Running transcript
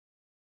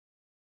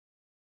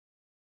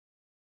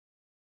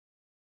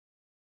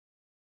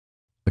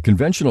A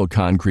conventional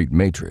concrete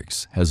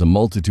matrix has a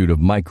multitude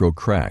of micro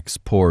cracks,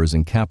 pores,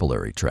 and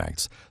capillary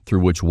tracts through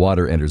which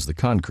water enters the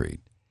concrete.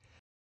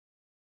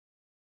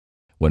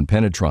 When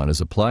Penetron is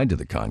applied to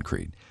the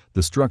concrete,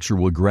 the structure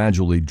will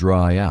gradually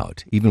dry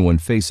out, even when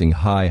facing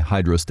high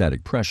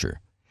hydrostatic pressure.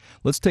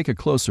 Let's take a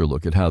closer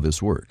look at how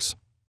this works.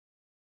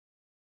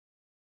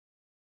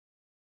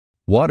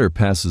 Water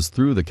passes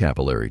through the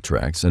capillary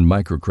tracts and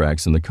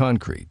microcracks in the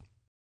concrete.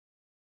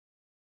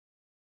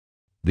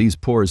 These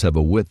pores have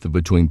a width of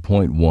between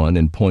 0.1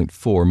 and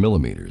 0.4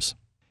 millimeters.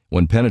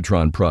 When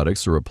Penetron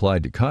products are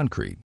applied to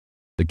concrete,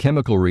 the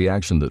chemical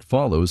reaction that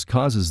follows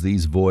causes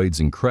these voids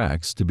and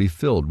cracks to be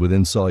filled with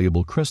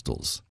insoluble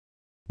crystals.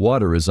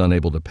 Water is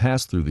unable to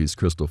pass through these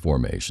crystal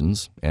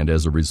formations, and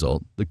as a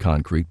result, the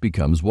concrete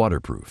becomes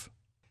waterproof.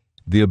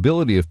 The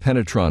ability of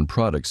Penetron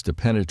products to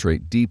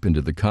penetrate deep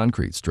into the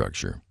concrete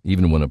structure,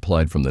 even when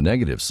applied from the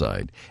negative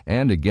side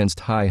and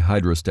against high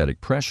hydrostatic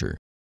pressure,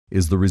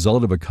 is the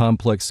result of a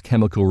complex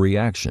chemical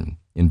reaction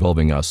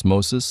involving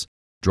osmosis,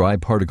 dry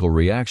particle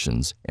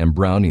reactions, and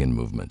Brownian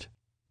movement.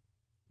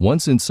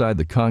 Once inside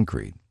the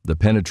concrete, the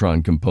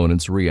Penetron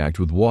components react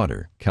with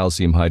water,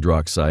 calcium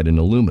hydroxide, and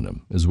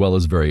aluminum, as well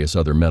as various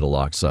other metal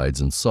oxides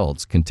and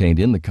salts contained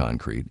in the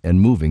concrete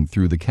and moving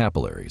through the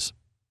capillaries.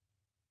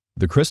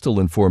 The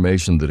crystalline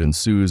formation that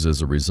ensues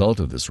as a result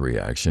of this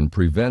reaction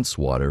prevents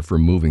water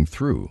from moving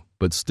through,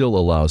 but still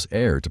allows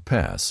air to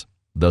pass,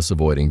 thus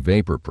avoiding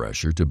vapor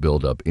pressure to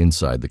build up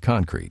inside the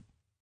concrete.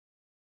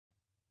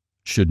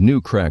 Should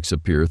new cracks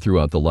appear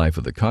throughout the life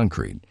of the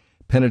concrete,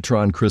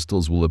 Penetron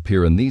crystals will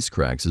appear in these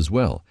cracks as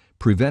well,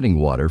 preventing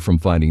water from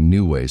finding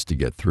new ways to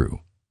get through.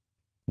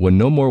 When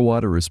no more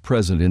water is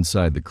present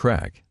inside the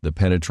crack, the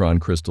Penetron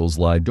crystals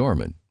lie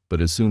dormant,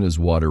 but as soon as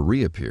water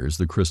reappears,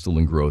 the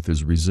crystalline growth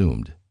is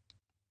resumed.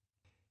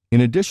 In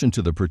addition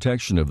to the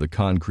protection of the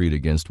concrete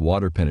against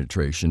water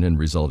penetration and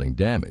resulting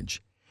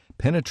damage,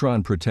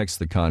 Penetron protects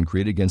the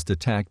concrete against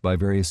attack by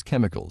various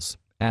chemicals,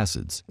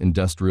 acids,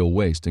 industrial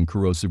waste, and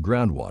corrosive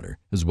groundwater,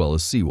 as well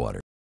as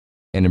seawater,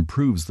 and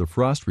improves the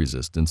frost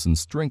resistance and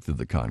strength of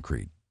the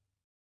concrete.